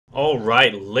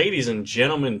Alright, ladies and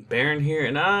gentlemen, Baron here,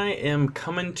 and I am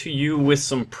coming to you with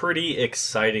some pretty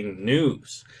exciting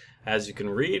news. As you can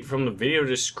read from the video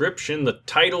description, the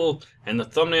title, and the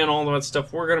thumbnail, and all that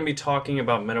stuff, we're going to be talking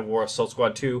about Men of War Assault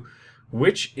Squad 2,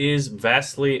 which is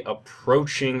vastly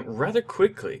approaching rather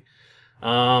quickly.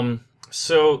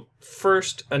 So,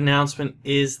 first announcement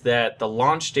is that the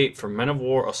launch date for Men of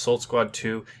War Assault Squad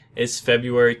 2 is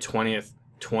February 20th,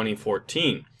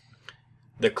 2014.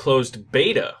 The closed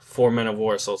beta for Men of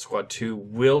War Assault Squad 2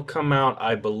 will come out,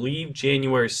 I believe,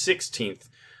 January 16th,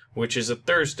 which is a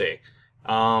Thursday.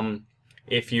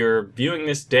 If you're viewing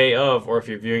this day of, or if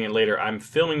you're viewing it later, I'm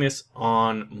filming this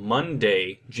on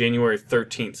Monday, January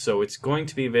 13th, so it's going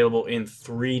to be available in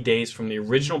 3 days from the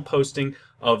original posting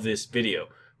of this video.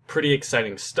 Pretty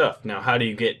exciting stuff. Now, how do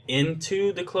you get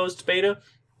into the closed beta?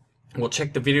 Well,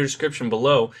 check the video description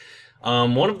below.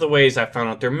 One of the ways I found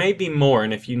out, there may be more,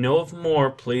 and if you know of more,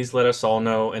 please let us all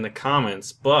know in the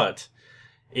comments, but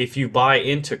if you buy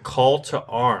into Call to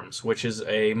Arms, which is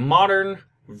a modern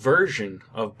version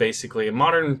of basically a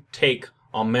modern take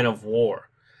on Men of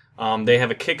War, they have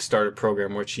a Kickstarter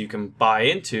program which you can buy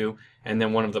into, and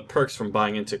then one of the perks from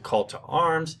buying into Call to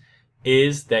Arms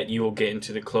is that you will get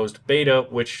into the closed beta,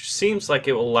 which seems like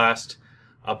it will last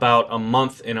about a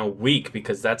month and a week,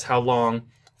 because that's how long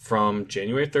from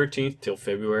January 13th till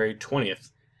February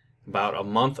 20th. About a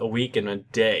month, a week, and a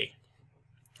day.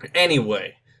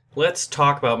 Anyway, let's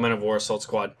talk about Men of War Assault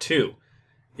Squad 2.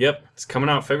 Yep, it's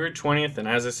coming out February 20th, and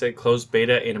as I said, closed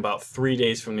beta in about 3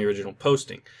 days from the original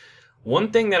posting. One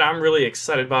thing that I'm really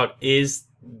excited about is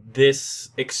this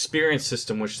experience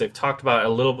system, which they've talked about a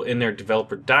little in their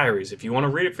developer diaries. If you want to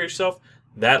read it for yourself,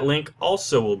 that link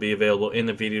also will be available in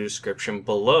the video description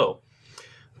below.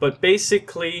 But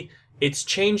basically, it's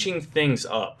changing things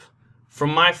up.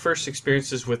 From my first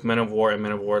experiences with Men of War and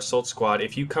Men of War Assault Squad,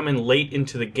 if you come in late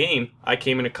into the game, I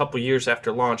came in a couple years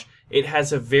after launch, it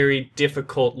has a very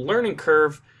difficult learning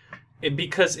curve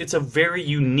because it's a very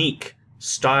unique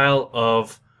style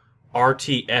of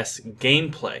RTS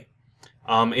gameplay.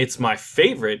 It's my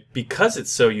favorite because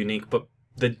it's so unique, but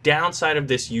the downside of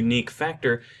this unique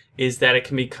factor is that it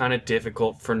can be kind of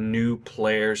difficult for new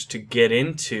players to get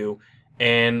into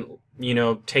and, you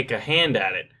know, take a hand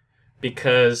at it,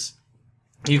 because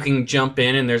you can jump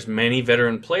in and there's many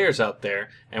veteran players out there,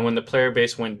 and when the player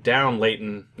base went down late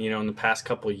in, in the past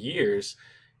couple of years,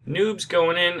 noobs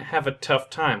going in have a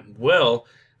tough time. Well,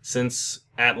 since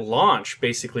at launch,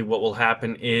 basically what will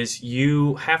happen is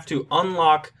you have to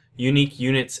unlock unique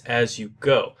units as you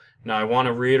go. Now, I want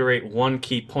to reiterate one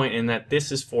key point in that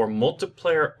this is for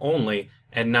multiplayer only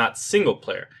and not single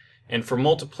player. And for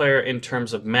multiplayer in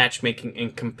terms of matchmaking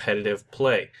and competitive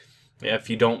play. If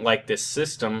you don't like this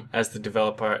system, as the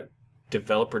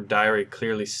developer diary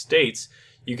clearly states,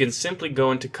 you can simply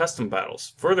go into custom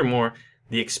battles. Furthermore,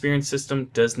 the experience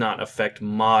system does not affect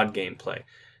mod gameplay.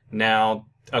 Now,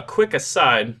 a quick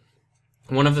aside,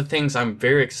 one of the things I'm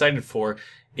very excited for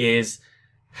is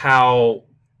how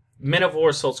Men of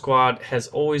War Assault Squad has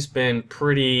always been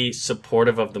pretty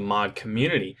supportive of the mod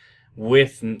community.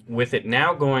 With it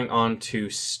now going on to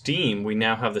Steam, we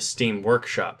now have the Steam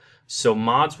Workshop. So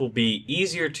mods will be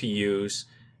easier to use,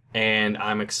 and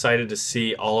I'm excited to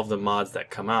see all of the mods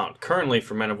that come out. Currently,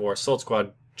 for Men of War Assault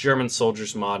Squad, German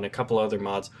Soldiers mod and a couple other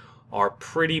mods are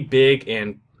pretty big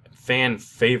and fan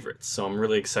favorites. So I'm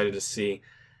really excited to see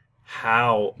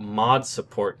how mod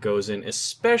support goes in,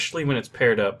 especially when it's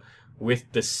paired up with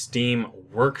the Steam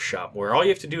Workshop, where all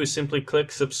you have to do is simply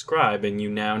click subscribe and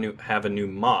you now have a new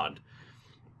mod.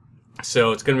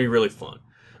 So it's going to be really fun.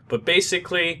 But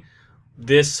basically,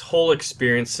 this whole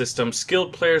experience system,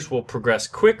 skilled players will progress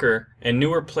quicker and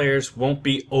newer players won't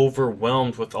be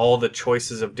overwhelmed with all the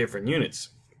choices of different units.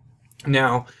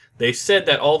 Now, they've said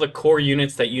that all the core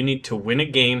units that you need to win a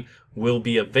game will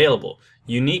be available.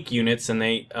 Unique units, and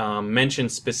they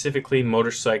mentioned specifically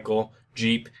Motorcycle,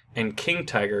 Jeep, and King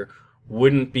Tiger,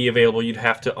 wouldn't be available. You'd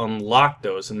have to unlock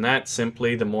those, and that's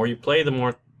simply the more you play,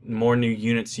 the more new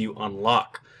units you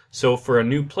unlock. So for a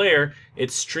new player, it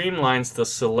streamlines the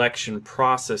selection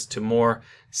process to more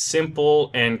simple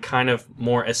and kind of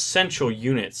more essential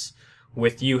units,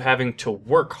 with you having to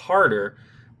work harder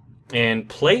and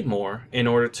play more in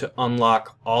order to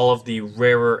unlock all of the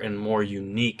rarer and more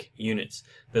unique units.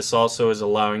 This also is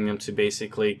allowing them to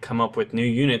basically come up with new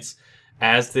units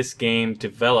as this game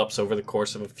develops over the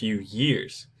course of a few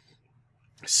years.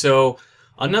 So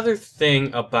another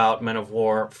thing about Men of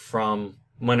War from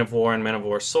Men of War and Men of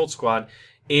War Assault Squad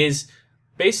is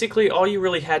basically all you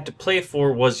really had to play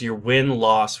for was your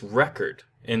win-loss record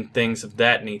and things of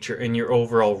that nature and your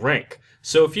overall rank.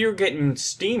 So if you're getting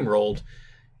steamrolled,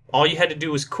 all you had to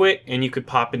do was quit and you could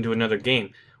pop into another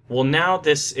game. Well, now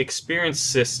this experience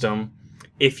system,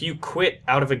 if you quit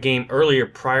out of a game earlier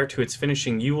prior to its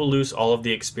finishing, you will lose all of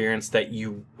the experience that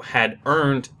you had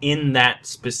earned in that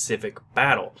specific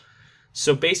battle.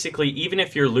 So basically, even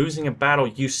if you're losing a battle,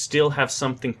 you still have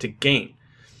something to gain.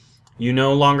 You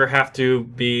no longer have to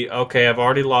be, okay, I've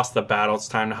already lost the battle, it's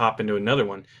time to hop into another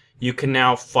one. You can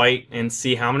now fight and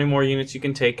see how many more units you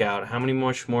can take out, how many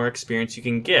much more experience you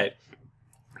can get,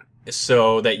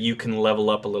 so that you can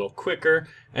level up a little quicker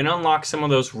and unlock some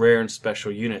of those rare and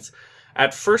special units.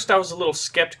 At first I was a little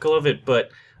skeptical of it,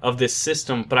 of this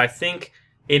system, but I think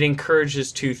it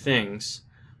encourages two things.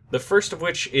 The first of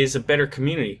which is a better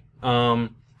community.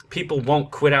 People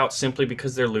won't quit out simply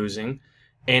because they're losing,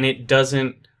 and it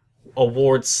doesn't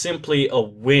award simply a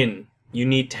win. You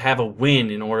need to have a win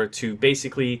in order to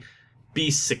basically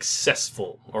be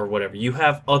successful or whatever. You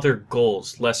have other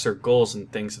goals, lesser goals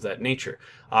and things of that nature.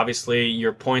 Obviously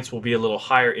your points will be a little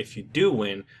higher if you do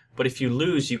win, but if you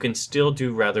lose you can still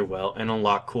do rather well and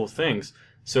unlock cool things.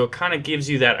 So it kind of gives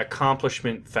you that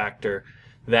accomplishment factor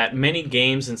that many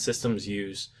games and systems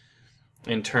use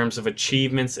in terms of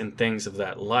achievements and things of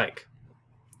that like.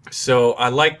 So I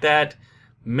like that.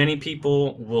 Many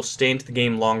people will stay into the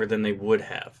game longer than they would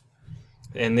have,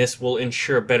 and this will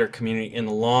ensure a better community in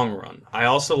the long run. I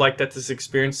also like that this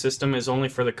experience system is only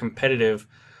for the competitive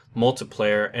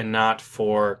multiplayer and not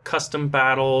for custom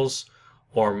battles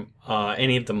or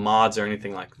any of the mods or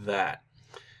anything like that.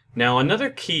 Now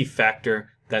another key factor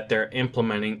that they're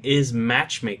implementing is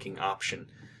matchmaking option.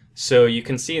 So you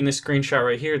can see in this screenshot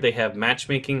right here they have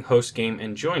matchmaking, host game,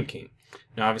 and join game.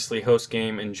 Now obviously host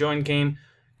game and join game,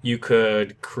 you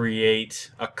could create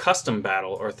a custom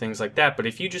battle or things like that, but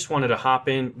if you just wanted to hop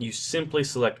in, you simply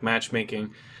select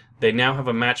matchmaking. They now have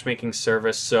a matchmaking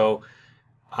service. So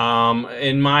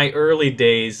in my early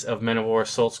days of Men of War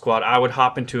Assault Squad, I would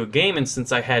hop into a game, and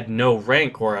since I had no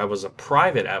rank, or I was a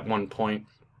private at one point,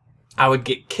 I would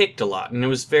get kicked a lot, and it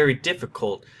was very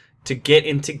difficult to get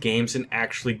into games and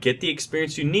actually get the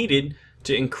experience you needed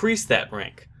to increase that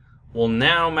rank. Well,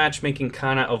 now matchmaking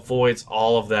kind of avoids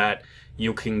all of that.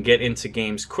 You can get into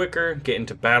games quicker, get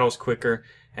into battles quicker,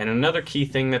 and another key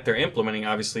thing that they're implementing,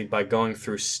 obviously by going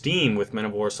through Steam with Men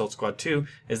of War Assault Squad 2,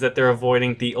 is that they're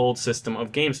avoiding the old system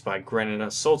of GameSpy. Granted,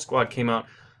 Assault Squad came out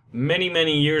many,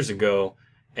 many years ago,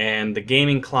 and the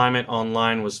gaming climate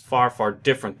online was far, far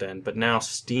different then, but now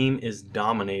Steam is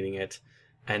dominating it,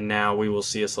 and now we will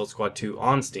see Assault Squad 2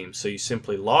 on Steam. So you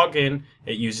simply log in,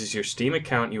 it uses your Steam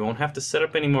account, you won't have to set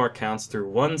up any more accounts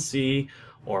through 1C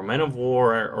or Men of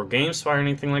War or GameSpy or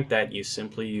anything like that. You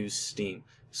simply use Steam.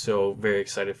 So very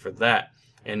excited for that.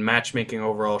 And matchmaking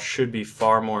overall should be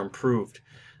far more improved.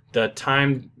 The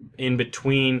time in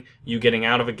between you getting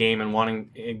out of a game and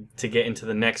wanting to get into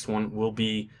the next one will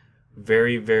be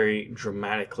very, very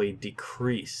dramatically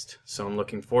decreased. So I'm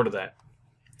looking forward to that.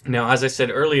 Now, as I said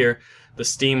earlier, the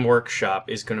Steam Workshop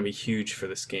is going to be huge for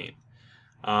this game.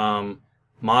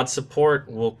 Mod support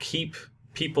will keep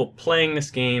people playing this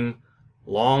game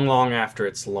long, long after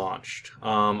it's launched.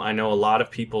 I know a lot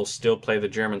of people still play the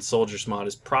German Soldiers mod,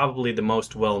 is probably the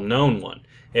most well-known one.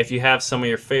 If you have some of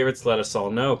your favorites, let us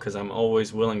all know, because I'm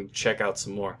always willing to check out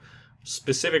some more.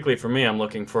 Specifically for me, I'm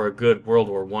looking for a good World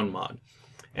War I mod.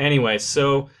 Anyway,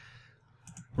 so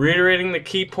reiterating the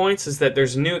key points is that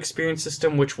there's a new experience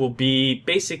system which will be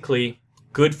basically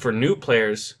good for new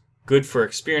players, good for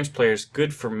experienced players,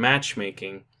 good for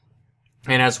matchmaking,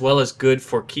 and as well as good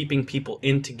for keeping people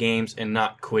into games and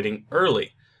not quitting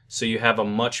early, so you have a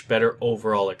much better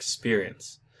overall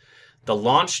experience. The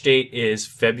launch date is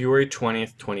February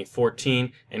 20th,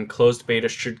 2014, and closed beta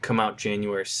should come out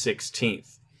January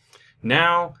 16th.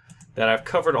 Now that I've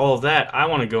covered all of that, I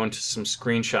want to go into some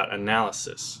screenshot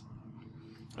analysis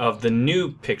of the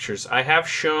new pictures. I have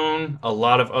shown a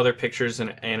lot of other pictures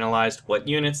and analyzed what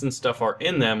units and stuff are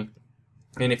in them.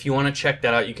 And if you want to check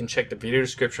that out, you can check the video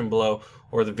description below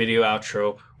or the video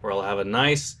outro, where I'll have a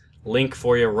nice link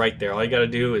for you right there. All you got to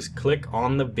do is click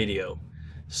on the video.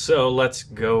 So let's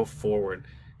go forward.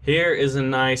 Here is a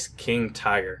nice king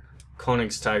tiger,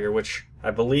 Königstiger, which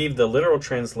I believe the literal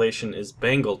translation is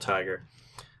Bengal tiger,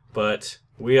 but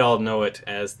we all know it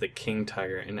as the king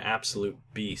tiger, an absolute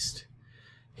beast.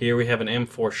 Here we have an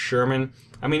M4 Sherman.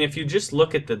 I mean, if you just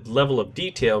look at the level of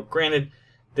detail, granted,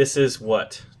 this is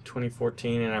what,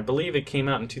 2014, and I believe it came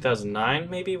out in 2009,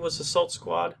 maybe, was Assault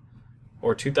Squad,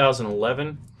 or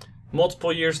 2011.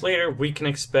 Multiple years later, we can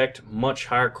expect much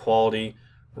higher quality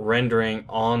rendering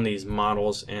on these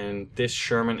models, and this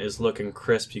Sherman is looking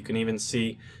crisp. You can even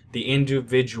see the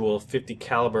individual 50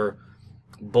 caliber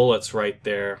bullets right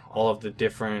there, all of the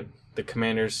different, the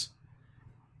commander's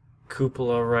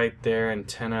cupola right there,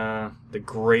 antenna, the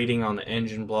grating on the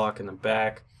engine block in the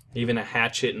back, even a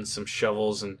hatchet and some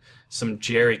shovels and some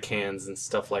jerry cans and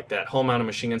stuff like that. Hull mounted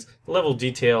machine guns. The level of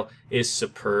detail is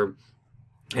superb,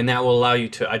 and that will allow you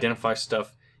to identify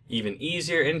stuff even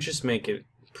easier and just make it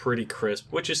pretty crisp,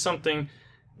 which is something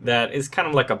that is kind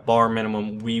of like a bar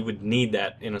minimum. We would need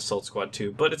that in Assault Squad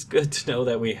 2, but it's good to know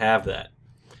that we have that.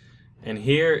 And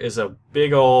here is a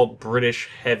big old British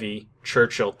heavy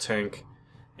Churchill tank,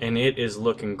 and it is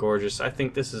looking gorgeous. I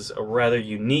think this is a rather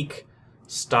unique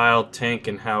styled tank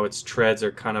and how its treads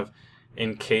are kind of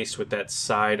encased with that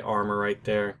side armor right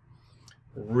there.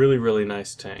 Really, really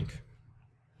nice tank.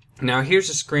 Now here's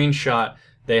a screenshot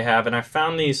they have, and I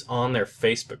found these on their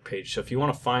Facebook page. So if you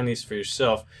want to find these for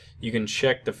yourself, you can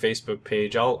check the Facebook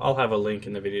page. I'll have a link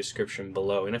in the video description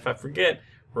below. And if I forget,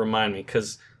 remind me,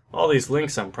 because all these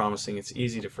links I'm promising, it's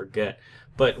easy to forget.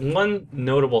 But one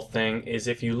notable thing is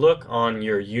if you look on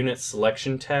your unit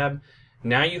selection tab,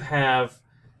 now you have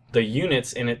the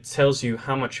units and it tells you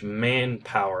how much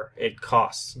manpower it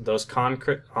costs. Those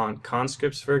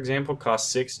conscripts, for example,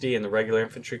 cost 60 and the regular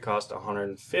infantry cost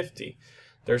 150.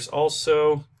 There's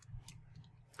also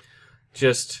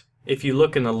just, if you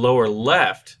look in the lower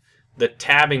left, the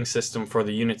tabbing system for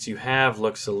the units you have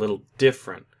looks a little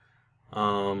different.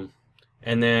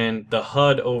 And then the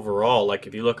HUD overall, like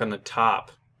if you look on the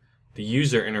top, the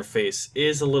user interface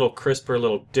is a little crisper, a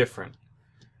little different.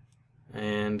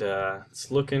 And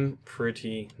it's looking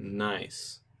pretty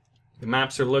nice. The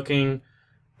maps are looking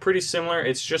pretty similar.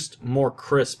 It's just more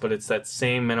crisp, but it's that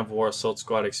same Men of War Assault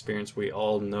Squad experience we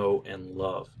all know and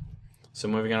love. So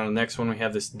moving on to the next one, we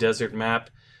have this desert map,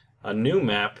 a new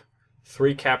map,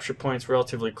 3 capture points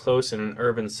relatively close in an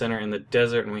urban center in the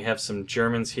desert, and we have some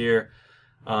Germans here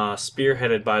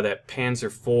spearheaded by that Panzer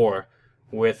IV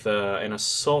with an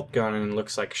assault gun, and it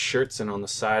looks like Scherzen on the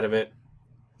side of it.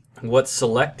 What's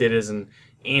selected is an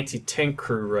anti-tank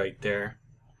crew right there.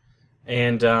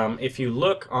 And if you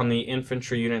look on the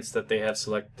infantry units that they have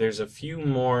selected, there's a few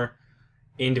more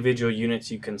individual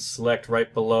units you can select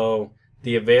right below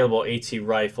the available AT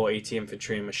rifle, AT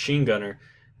infantry, and machine gunner.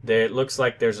 There, it looks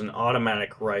like there's an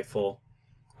automatic rifle,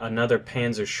 another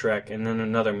Panzer Schreck, and then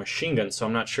another machine gun. So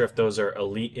I'm not sure if those are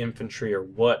elite infantry or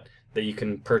what that you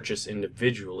can purchase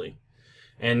individually.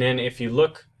 And then if you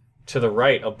look to the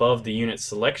right above the unit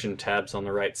selection tabs on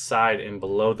the right side and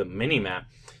below the minimap,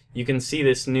 you can see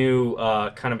this new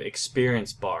kind of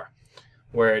experience bar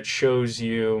where it shows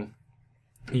you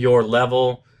your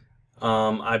level.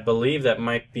 I believe that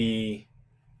might be...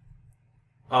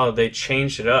 Oh, they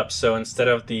changed it up. So instead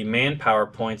of the manpower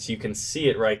points, you can see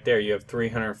it right there. You have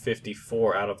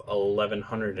 354 out of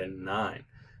 1109.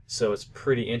 So it's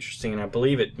pretty interesting, and I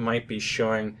believe it might be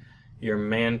showing your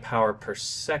manpower per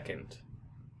second,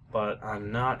 but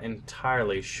I'm not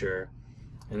entirely sure.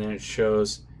 And then it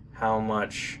shows how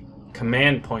much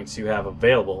command points you have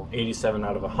available, 87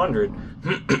 out of 100,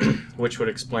 which would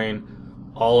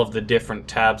explain all of the different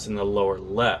tabs in the lower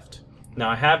left.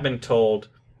 Now, I have been told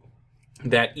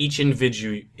that each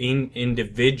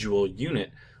individual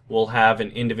unit will have an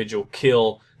individual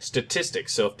kill statistic.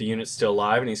 So if the unit's still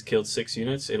alive and he's killed 6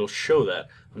 units, it'll show that.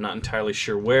 I'm not entirely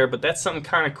sure where, but that's something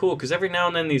kind of cool, because every now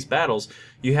and then in these battles,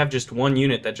 you have just one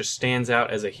unit that just stands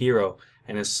out as a hero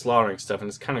and is slaughtering stuff, and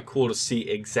it's kind of cool to see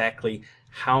exactly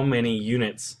how many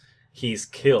units he's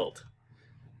killed.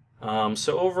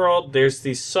 So overall, there's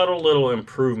these subtle little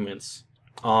improvements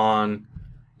on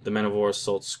the Men of War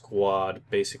Assault Squad,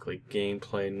 basically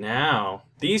gameplay. Now,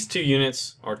 these 2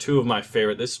 units are 2 of my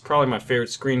favorite. This is probably my favorite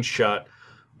screenshot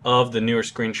of the newer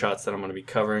screenshots that I'm going to be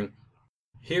covering.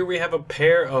 Here we have a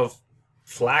pair of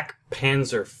flak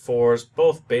Panzer IVs,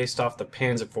 both based off the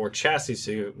Panzer IV chassis.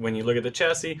 So when you look at the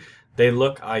chassis, they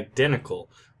look identical.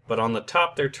 But on the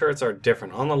top, their turrets are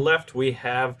different. On the left, we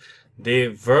have the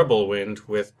Wirbelwind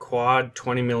with quad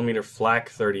 20mm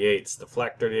flak 38s. The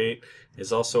flak 38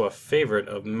 is also a favorite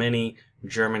of many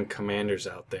German commanders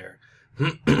out there.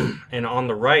 And on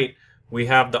the right, we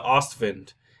have the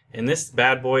Ostwind. And this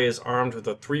bad boy is armed with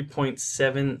a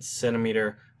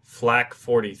 3.7cm flak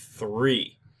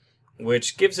 43,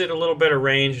 which gives it a little better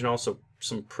range and also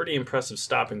some pretty impressive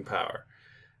stopping power,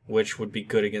 which would be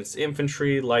good against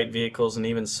infantry, light vehicles, and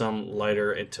even some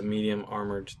lighter to medium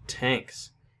armored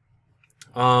tanks.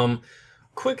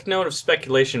 Quick note of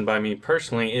speculation by me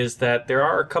personally is that there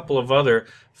are a couple of other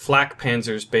flak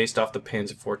panzers based off the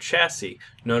Panzer IV chassis,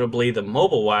 notably the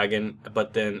Mobile Wagon,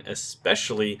 but then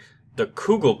especially the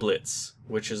Kugelblitz,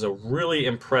 which is a really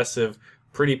impressive,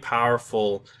 pretty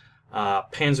powerful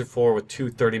Panzer IV with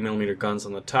 2 30mm guns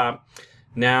on the top.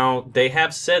 Now, they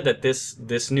have said that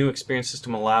this new experience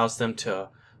system allows them to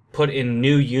put in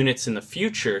new units in the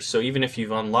future. So even if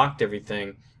you've unlocked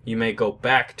everything, you may go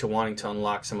back to wanting to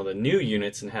unlock some of the new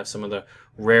units and have some of the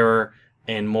rarer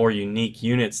and more unique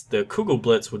units. The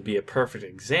Kugelblitz would be a perfect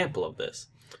example of this.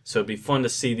 So it'd be fun to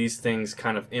see these things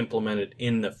kind of implemented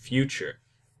in the future.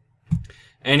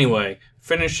 Anyway,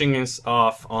 finishing us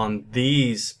off on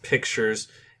these pictures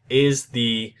is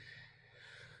the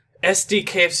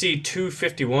SDKFC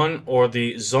 251, or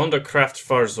the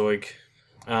Sonderkraftfahrzeug,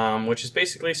 which is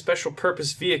basically a special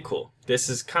purpose vehicle. This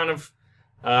is kind of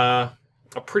a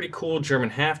pretty cool German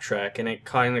half-track, and it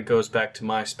kind of goes back to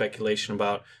my speculation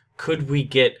about could we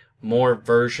get more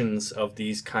versions of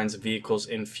these kinds of vehicles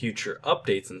in future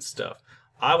updates and stuff.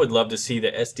 I would love to see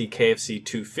the SDKFC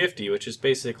 250, which is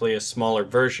basically a smaller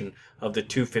version of the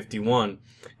 251.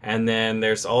 And then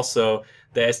there's also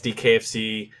the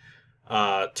SDKFC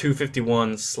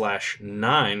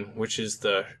 251/9, which is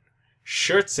the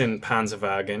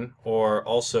Schürzenpanzerwagen, or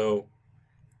also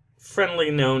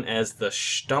friendly known as the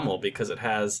Stummel, because it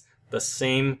has the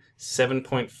same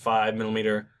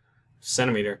 7.5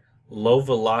 centimeter low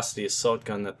velocity assault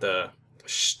gun that the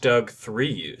Stug 3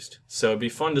 used. So it'd be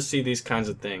fun to see these kinds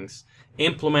of things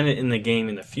implemented in the game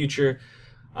in the future.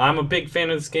 I'm a big fan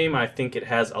of this game. I think it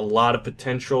has a lot of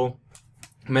potential.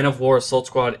 Men of War Assault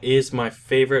Squad is my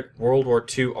favorite World War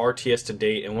II RTS to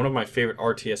date, and one of my favorite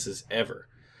RTSs ever.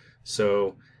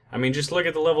 So, I mean, just look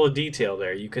at the level of detail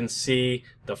there. You can see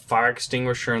the fire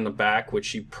extinguisher in the back,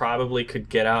 which you probably could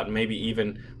get out and maybe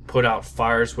even put out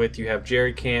fires with. You have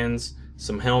jerry cans,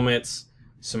 some helmets,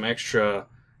 some extra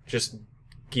just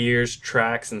gears,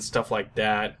 tracks, and stuff like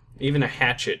that. Even a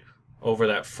hatchet over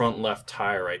that front left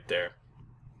tire right there.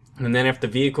 And then if the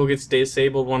vehicle gets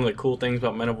disabled, one of the cool things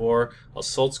about Men of War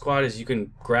Assault Squad is you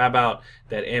can grab out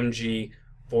that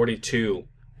MG42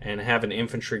 and have an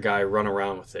infantry guy run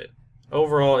around with it.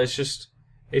 Overall, it's just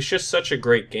such a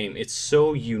great game. It's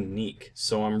so unique.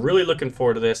 So I'm really looking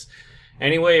forward to this.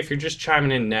 Anyway, if you're just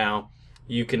chiming in now,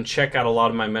 you can check out a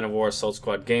lot of my Men of War Assault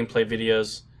Squad gameplay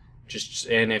videos.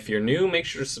 And if you're new, make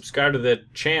sure to subscribe to the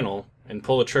channel and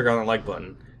pull the trigger on the like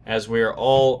button, as we are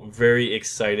all very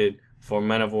excited for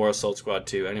Men of War Assault Squad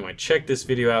 2. Anyway, check this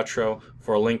video outro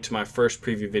for a link to my first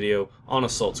preview video on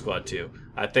Assault Squad 2.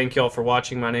 I thank you all for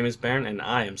watching. My name is Baron, and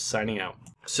I am signing out.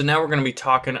 So now we're going to be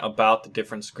talking about the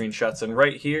different screenshots, and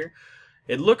right here,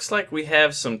 it looks like we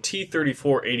have some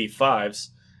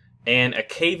T-34-85s and a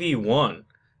KV-1.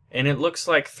 And it looks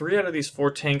like 3 out of these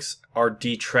 4 tanks are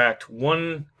detracked.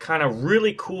 One kind of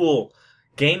really cool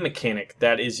game mechanic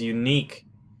that is unique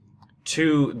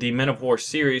to the Men of War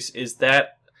series is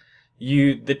that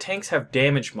the tanks have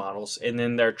damage models, and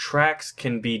then their tracks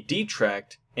can be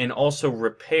detracked and also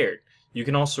repaired. You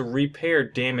can also repair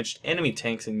damaged enemy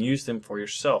tanks and use them for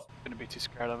yourself. I'm gonna be too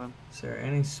scared of him. Is there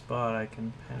any spot I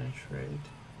can penetrate?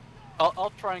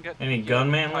 I'll try and get any gun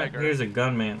mantlet? Here's a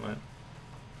gun mantlet.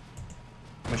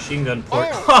 Machine gun port.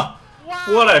 Oh, wow.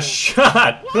 What a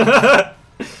shot!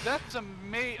 That's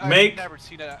amazing. I've never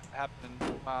seen that happen.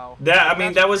 Wow.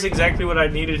 That was exactly what I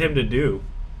needed him to do.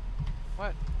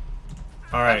 What?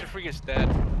 All right. Panzer Free is dead.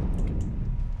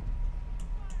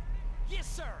 Yes,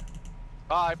 sir.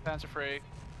 Bye, Panzer Free.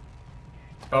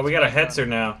 Oh, we got a Hetzer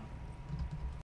now.